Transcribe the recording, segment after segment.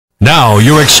Now,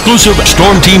 your exclusive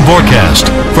Storm Team forecast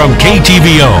from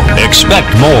KTVO. Expect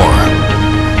more.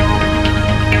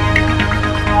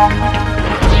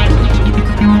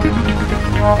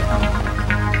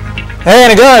 Hey,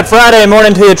 and a good Friday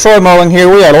morning to you. Troy Mulling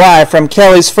here. We are live from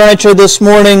Kelly's Furniture this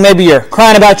morning. Maybe you're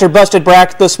crying about your busted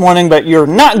bracket this morning, but you're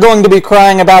not going to be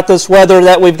crying about this weather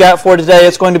that we've got for today.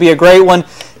 It's going to be a great one.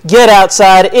 Get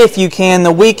outside if you can.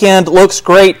 The weekend looks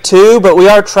great too, but we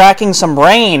are tracking some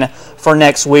rain for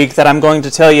next week that I'm going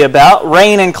to tell you about.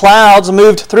 Rain and clouds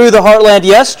moved through the heartland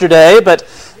yesterday, but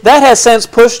that has since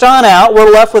pushed on out.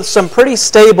 We're left with some pretty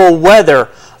stable weather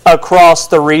across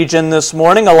the region this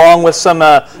morning, along with some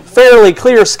fairly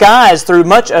clear skies through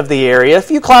much of the area. A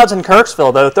few clouds in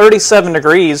Kirksville, though. 37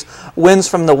 degrees, winds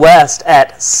from the west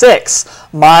at 6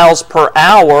 miles per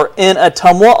hour. In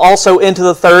Ottumwa, also into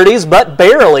the 30s, but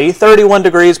barely. 31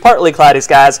 degrees, partly cloudy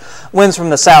skies, winds from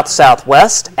the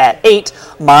south-southwest at 8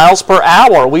 miles per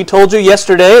hour. We told you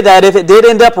yesterday that if it did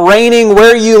end up raining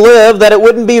where you live, that it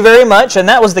wouldn't be very much, and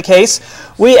that was the case.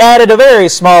 We added a very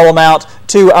small amount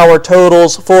to our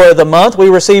totals for the month. We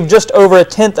received just over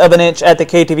 1/10 of an inch at the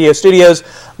KTVO studios.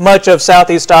 Much of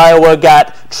southeast Iowa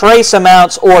got trace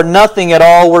amounts or nothing at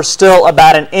all. We're still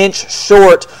about an inch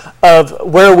short of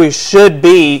where we should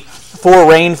be for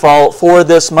rainfall for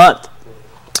this month.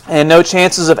 And no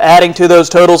chances of adding to those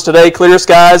totals today. Clear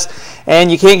skies,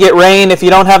 and you can't get rain if you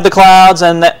don't have the clouds,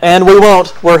 and we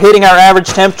won't. We're hitting our average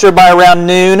temperature by around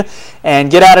noon.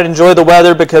 And get out and enjoy the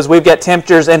weather, because we've got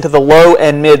temperatures into the low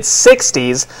and mid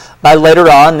 60s by later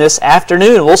on this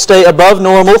afternoon. We'll stay above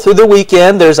normal through the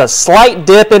weekend. There's a slight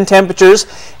dip in temperatures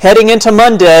heading into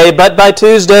Monday, but by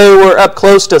Tuesday we're up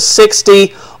close to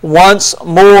 60 once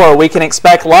more. We can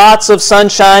expect lots of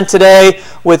sunshine today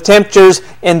with temperatures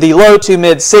in the low to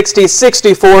mid 60s.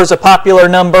 64 is a popular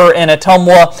number in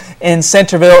Ottumwa, in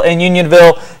Centerville, and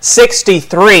Unionville.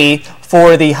 63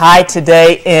 for the high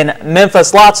today in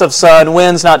Memphis. Lots of sun,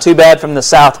 winds not too bad from the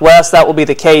southwest. That will be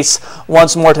the case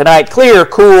once more tonight. Clear,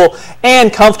 cool,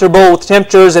 and comfortable with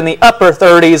temperatures in the upper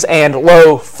 30s and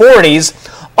low 40s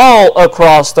all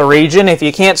across the region. If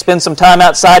you can't spend some time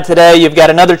outside today, you've got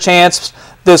another chance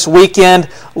this weekend.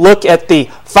 Look at the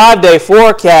 5-day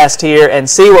forecast here and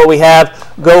see what we have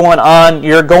going on.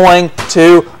 You're going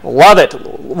to love it.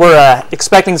 We're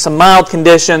expecting some mild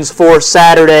conditions for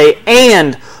Saturday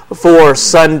and for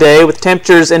Sunday, with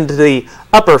temperatures into the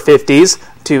upper 50s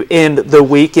to end the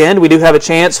weekend. We do have a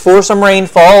chance for some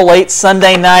rainfall late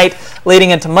Sunday night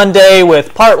leading into Monday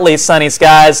with partly sunny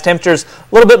skies. Temperatures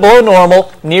a little bit below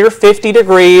normal, near 50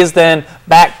 degrees, then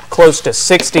back close to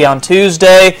 60 on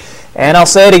Tuesday. And I'll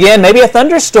say it again, maybe a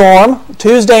thunderstorm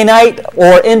Tuesday night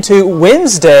or into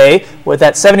Wednesday, with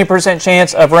that 70%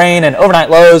 chance of rain and overnight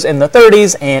lows in the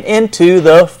 30s and into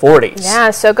the 40s. Yeah,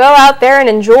 so go out there and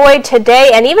enjoy today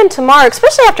and even tomorrow,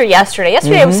 especially after yesterday.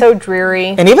 Yesterday was so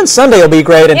dreary. And even Sunday will be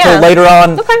great until later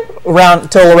on,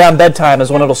 around bedtime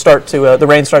is when it'll start to, the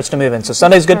rain starts to move in. So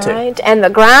Sunday's good too. Right, and the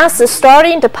grass is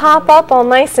starting to pop up all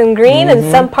nice and green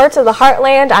in some parts of the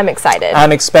heartland. I'm excited.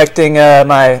 I'm expecting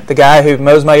the guy who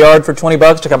mows my yard for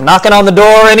 $20 to come knocking on the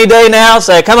door any day now,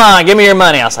 say, come on, give me your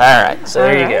money. I'll say, all right. So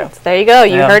there you go. There you go.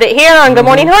 You heard it here on Good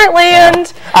Morning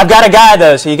Heartland. Yeah. I've got a guy,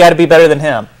 though, so you got to be better than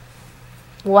him.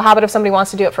 Well, how about if somebody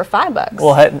wants to do it for $5?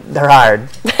 Well, they're hired.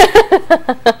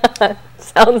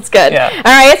 Sounds good. Yeah. All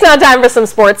right, it's now time for some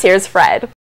sports. Here's Fred.